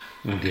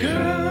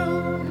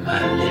Girl,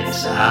 my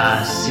lips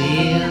are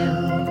sealed.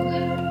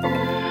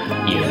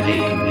 You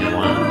make me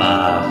wanna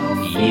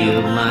barf.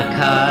 Yield my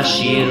car,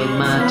 shield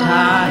my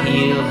tie,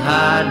 heel,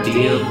 high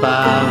deal,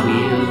 bar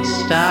wheel,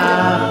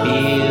 stop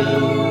you.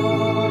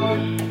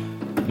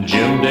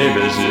 Jim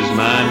Davis is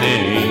my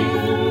name.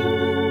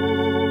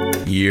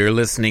 You're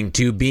listening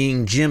to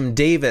Being Jim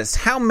Davis.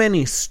 How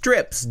many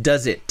strips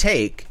does it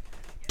take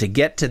to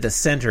get to the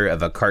center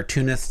of a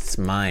cartoonist's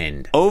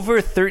mind?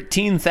 Over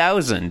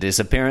 13,000 is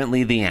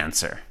apparently the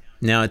answer.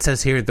 Now, it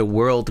says here the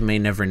world may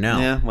never know.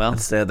 Yeah, well.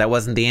 that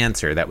wasn't the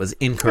answer. That was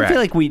incorrect. I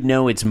feel like we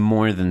know it's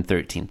more than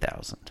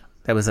 13,000.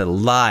 That was a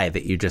lie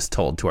that you just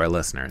told to our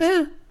listeners.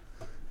 Yeah.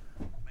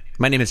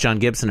 My name is John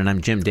Gibson, and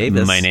I'm Jim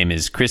Davis. My name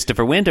is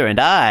Christopher Winter, and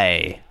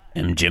I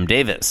am Jim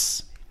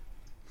Davis.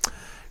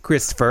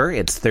 Christopher,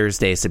 it's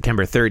Thursday,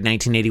 September 3rd,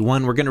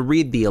 1981. We're going to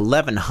read the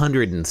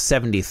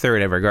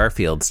 1173rd ever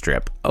Garfield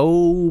strip.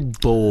 Oh,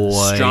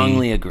 boy.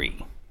 Strongly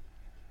agree.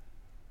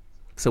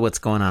 So what's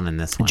going on in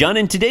this one? John,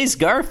 in today's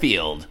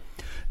Garfield,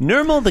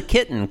 Nermal the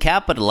kitten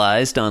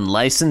capitalized on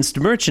licensed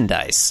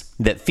merchandise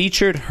that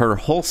featured her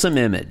wholesome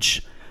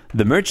image.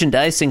 The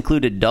merchandise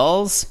included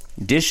dolls,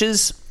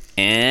 dishes,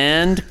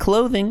 and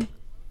clothing.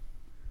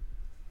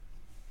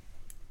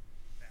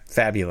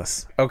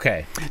 Fabulous.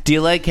 Okay. Do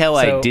you like how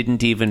I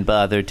didn't even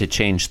bother to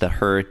change the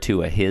her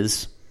to a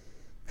his?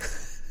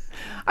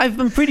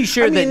 I'm pretty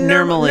sure that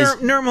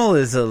Nermal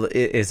is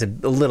a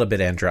little bit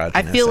androgynous.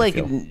 I feel like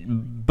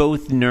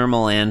both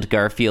Nermal and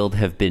Garfield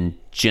have been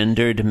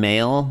gendered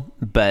male,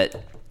 but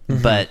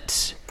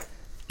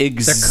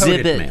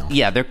exhibit they're coded male.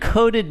 Yeah, they're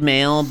coded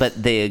male,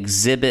 but they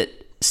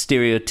exhibit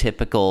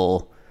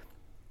stereotypical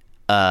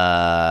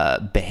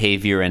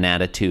behavior and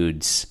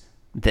attitudes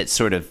that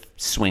sort of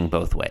swing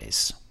both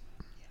ways.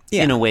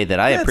 Yeah. In a way that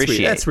I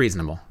appreciate. That's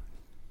reasonable.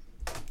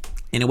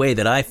 In a way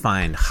that I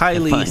find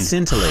highly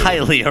scintillating.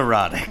 Highly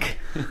erotic.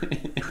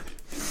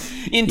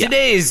 In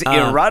today's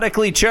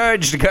erotically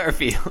charged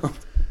Garfield.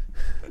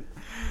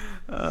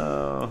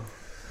 All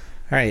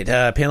right,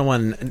 panel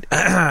one,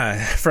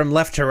 from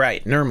left to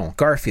right, Nermal,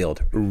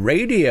 Garfield,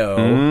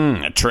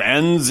 radio.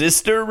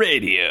 Transistor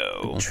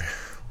radio.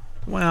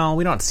 Well,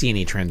 we don't see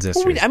any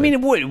transistors. I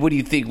mean, what do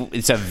you think?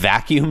 It's a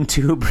vacuum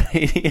tube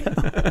radio?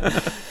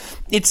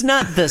 It's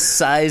not the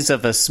size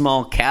of a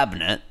small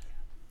cabinet.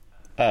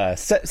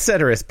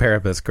 Ceteris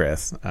paribus,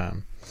 Chris. I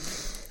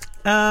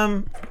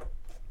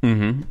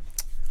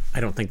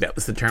don't think that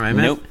was the term I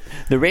meant. Nope.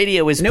 The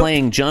radio is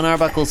playing John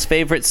Arbuckle's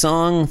favorite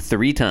song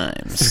 3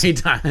 times. 3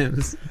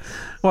 times.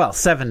 Well,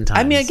 7 times.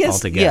 I mean, I guess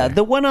altogether.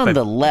 the one on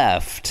the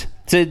left.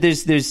 So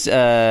there's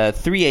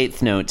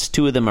 3/8 notes.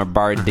 2 of them are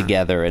barred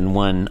together, and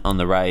one on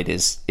the right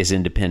is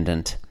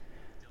independent.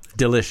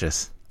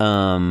 Delicious. So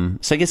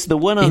I guess the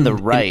one on the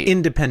right,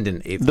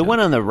 independent. The one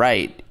on the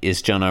right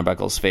is John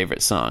Arbuckle's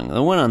favorite song.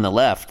 The one on the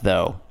left,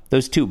 though,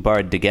 those 2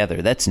 barred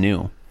together. That's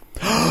new.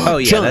 Oh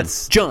yeah,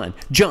 that's John.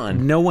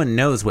 No one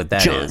knows what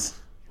that is.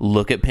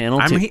 Look at panel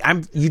 2.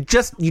 You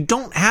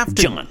don't have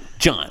to.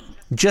 John.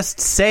 Just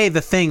say the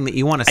thing that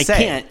you want to say. I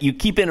can't. You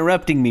keep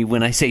interrupting me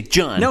when I say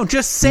John. No,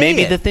 just say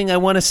Maybe it. the thing I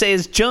want to say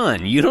is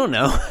John. You don't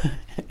know.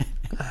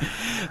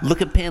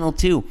 Look at panel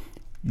 2.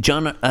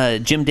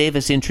 Jim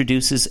Davis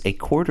introduces a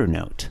quarter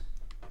note.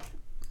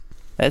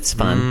 That's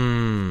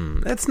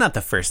fun. That's not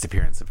the first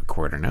appearance of a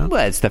quarter note.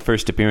 Well, it's the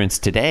first appearance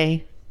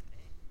today.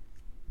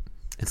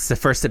 It's the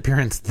first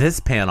appearance this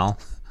panel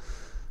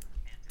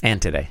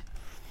and today.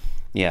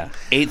 Yeah.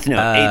 Eighth note.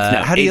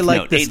 How do you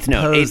like this eighth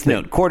note? pose Eighth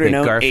note. Quarter that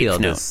note. Garfield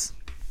Eighth note. is?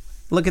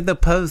 Look at the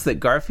pose that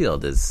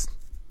Garfield is.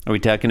 Are we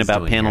talking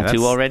about panel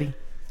 2 already?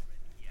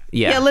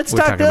 Yeah. Let's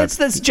talk.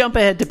 Let's jump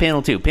ahead to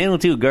panel 2. Panel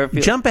 2,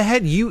 Garfield. Jump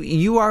ahead.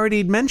 You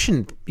already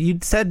mentioned. You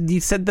said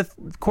the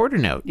quarter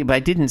note. Yeah, but I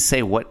didn't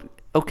say what.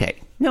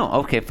 Okay. No.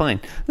 Okay. Fine.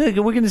 We're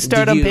going to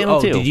start on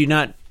panel 2. Did you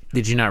not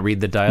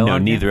read the dialogue? No,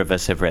 neither of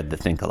us have read the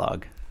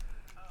Think-a-log.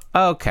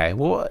 Okay,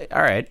 well,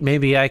 all right.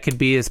 Maybe I could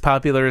be as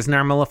popular as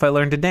Nermal if I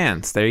learned to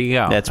dance. There you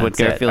go. That's what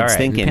Garfield's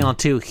thinking. In panel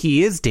 2,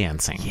 he is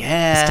dancing.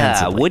 Yeah.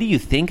 Ostensibly. What do you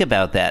think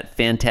about that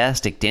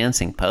fantastic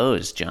dancing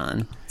pose,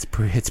 John?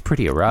 It's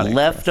pretty erotic.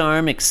 Left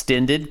arm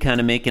extended, kind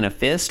of making a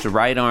fist.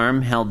 Right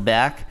arm held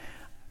back.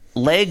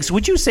 Legs,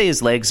 would you say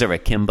his legs are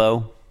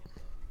akimbo?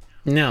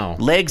 No.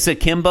 Legs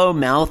akimbo,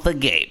 mouth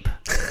agape.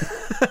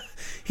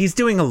 He's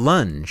doing a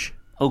lunge.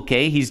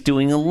 Okay, he's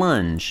doing a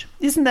lunge.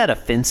 Isn't that a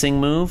fencing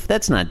move?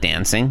 That's not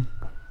dancing.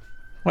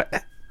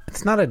 What?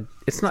 It's not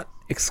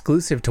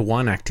exclusive to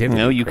one activity.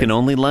 No, you can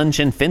only lunge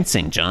in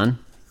fencing, John.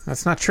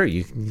 That's not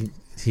true.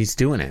 He's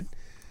doing it.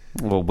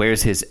 Well,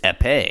 where's his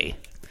épée?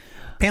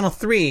 Panel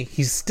 3,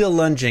 he's still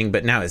lunging,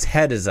 but now his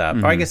head is up.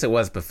 Or I guess it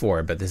was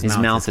before, but his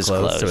mouth is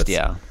closed.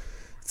 So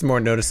it's more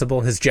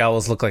noticeable. His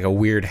jowls look like a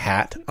weird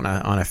hat on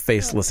a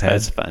faceless head.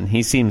 That's fun.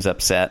 He seems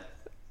upset.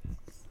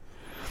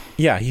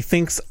 Yeah, he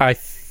thinks, I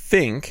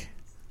think,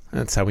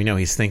 that's how we know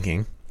he's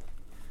thinking.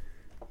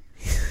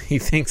 He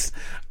thinks,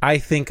 I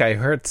think I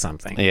heard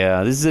something.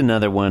 Yeah, this is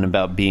another one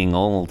about being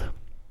old.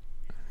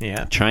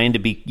 Yeah. Trying to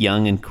be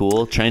young and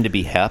cool, trying to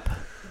be hep,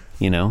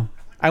 you know.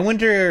 I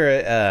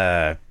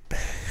wonder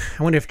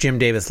if Jim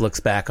Davis looks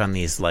back on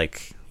these,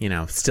 like, you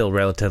know, still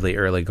relatively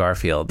early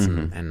Garfields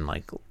and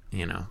like,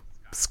 you know,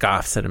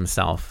 scoffs at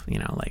himself, you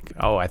know, like,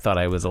 oh, I thought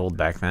I was old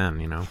back then,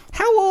 you know.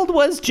 How old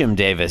was Jim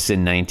Davis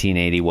in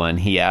 1981,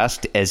 he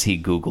asked as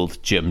he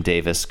Googled Jim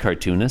Davis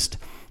cartoonist.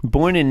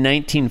 Born in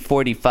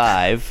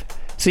 1945,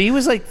 so he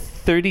was like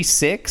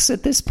 36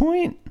 at this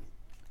point?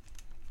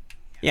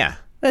 Yeah.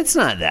 That's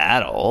not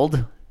that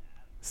old.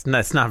 It's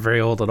not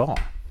very old at all.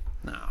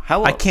 No. How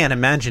old? I can't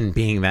imagine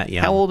being that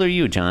young. How old are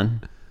you,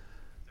 John?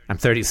 I'm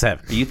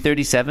 37. Are you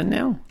 37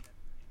 now?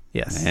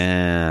 Yes.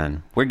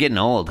 Man, we're getting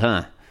old,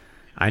 huh?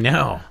 I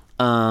know.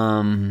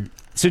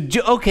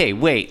 Okay,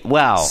 wait,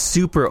 wow.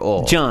 Super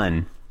old.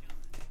 John,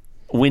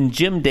 when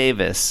Jim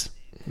Davis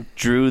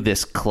drew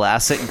this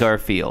classic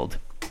Garfield,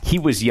 he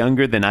was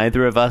younger than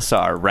either of us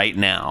are right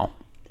now.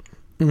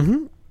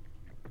 Mm-hmm.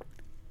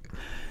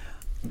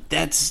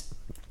 That's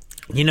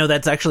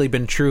actually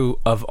been true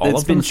of all of them.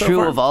 It's been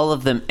true of all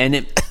of them, and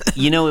it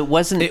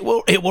wasn't. It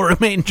will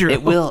remain true.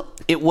 It will.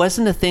 It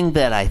wasn't a thing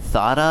that I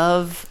thought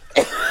of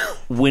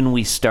when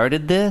we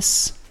started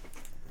this,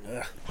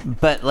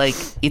 but like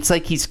it's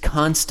like he's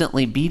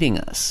constantly beating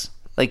us.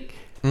 Like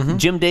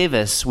Jim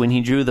Davis, when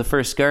he drew the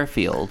first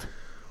Garfield,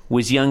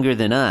 was younger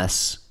than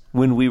us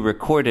when we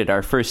recorded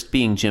our first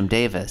Being Jim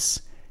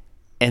Davis,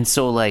 and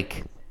so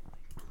like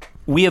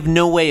we have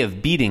no way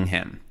of beating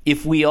him.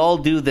 If we all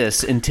do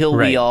this until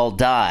we all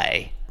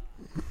die,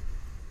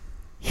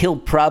 he'll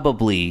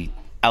probably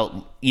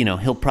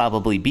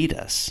beat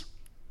us.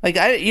 Like,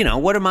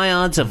 what are my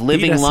odds of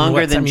living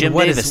longer than Jim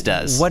Davis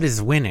does? What is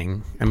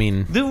winning? I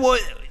mean,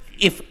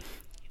 if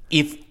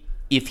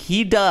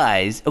he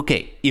dies,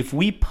 okay, if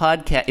we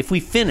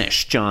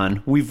finish,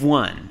 John, we've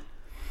won.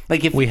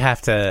 Like we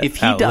have to. If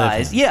he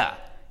dies,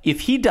 if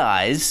he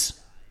dies.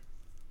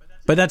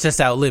 But not just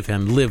outlive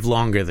him, live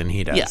longer than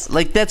he does. Yeah,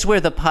 like that's where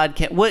the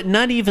podcast...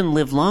 Not even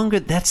live longer,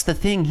 that's the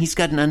thing. He's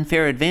got an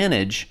unfair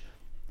advantage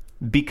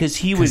because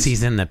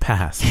he's in the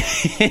past.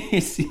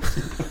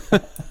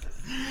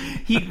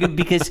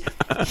 Because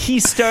he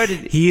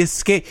started... He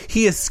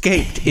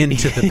escaped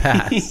into the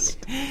past.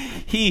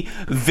 He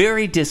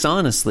very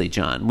dishonestly,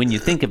 John, when you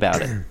think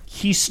about it,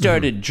 he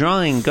started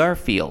drawing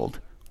Garfield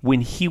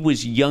when he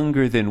was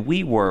younger than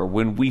we were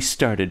when we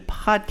started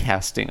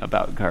podcasting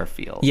about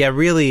Garfield. Yeah,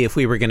 really, if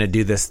we were going to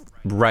do this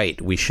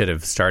right, we should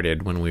have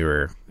started when we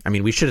were... I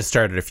mean, we should have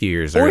started a few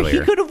years earlier. Or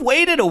he could have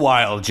waited a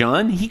while,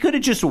 John. He could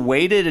have just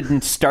waited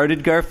and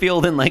started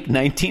Garfield in, like,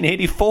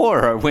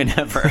 1984 or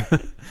whenever.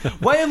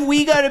 Why have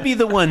we got to be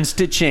the ones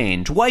to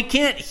change? Why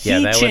can't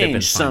he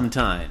change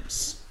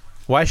sometimes?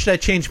 Why should I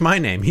change my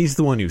name? He's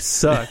the one who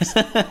sucks.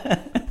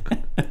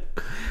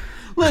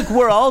 Look,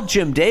 we're all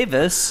Jim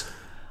Davis.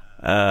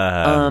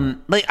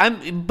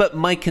 But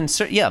my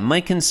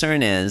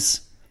concern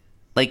is,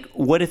 like,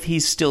 what if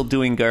he's still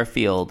doing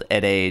Garfield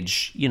at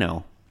age,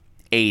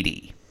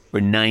 80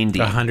 or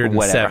 90 or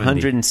whatever,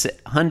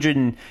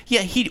 100.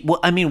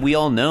 Yeah, we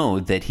all know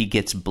that he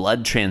gets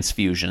blood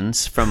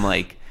transfusions from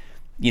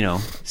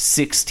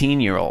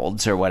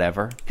 16-year-olds or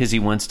whatever because he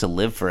wants to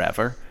live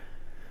forever.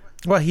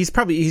 Well, he's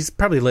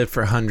probably lived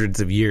for hundreds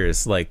of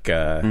years, like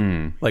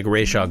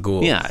Ra's al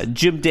Ghul. Yeah,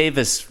 Jim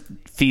Davis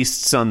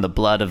feasts on the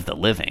blood of the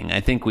living.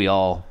 I think we're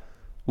all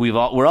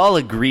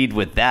agreed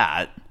with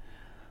that.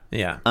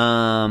 Yeah.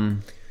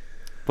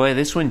 Boy,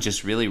 this one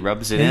just really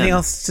rubs it in. Anything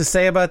else to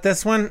say about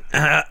this one?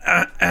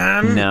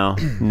 No.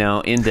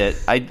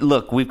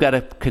 Look, we've got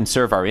to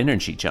conserve our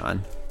energy,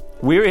 John.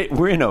 We're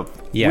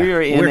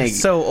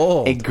so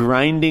old. A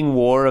grinding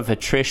war of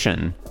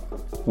attrition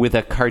with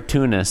a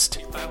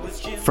cartoonist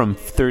from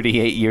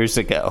 38 years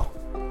ago.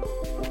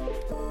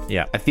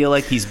 Yeah. I feel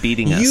like he's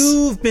beating us.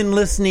 You've been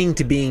listening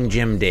to Being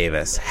Jim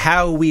Davis,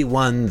 How We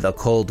Won the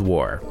Cold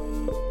War.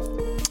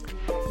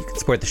 You can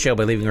support the show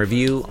by leaving a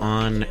review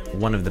on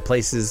one of the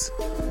places.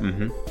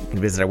 Mm-hmm. You can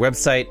visit our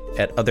website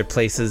at other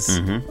places.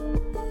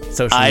 Mm-hmm.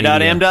 Social media.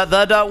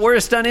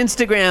 I.am.the.worst on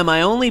Instagram.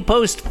 I only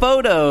post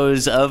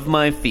photos of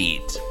my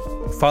feet.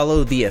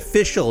 Follow the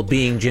official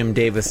Being Jim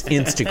Davis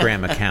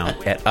Instagram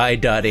account at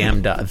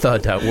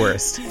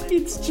I.am.the.worst.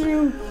 It's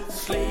true.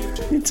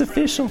 It's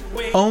official.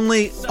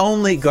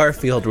 Only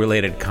Garfield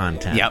related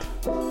content. Yep.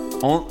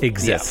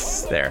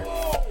 Exists there.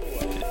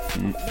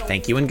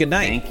 Thank you and good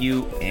night. Thank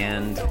you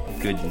and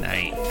good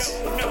night.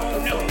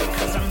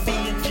 Cause I'm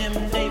being Jim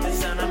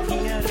Davis and I'm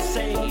here to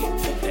say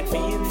that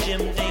being Jim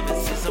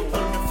Davis is a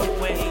wonderful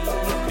way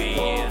to be.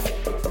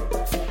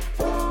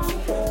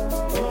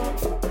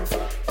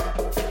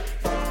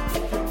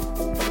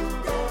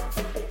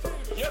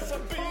 Yes,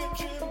 I'm being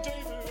Jim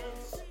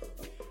Davis.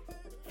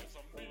 Yes,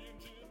 I'm being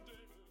Jim Davis.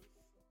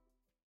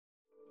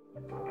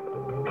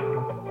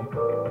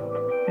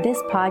 This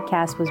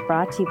podcast was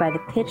brought to you by the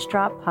Pitch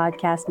Drop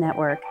Podcast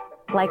Network.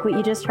 Like what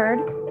you just heard?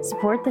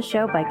 Support the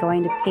show by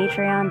going to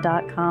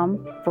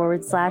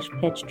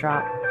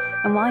patreon.com/pitchdrop.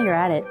 And while you're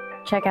at it,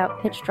 check out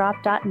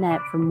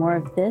pitchdrop.net for more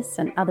of this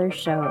and other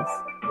shows.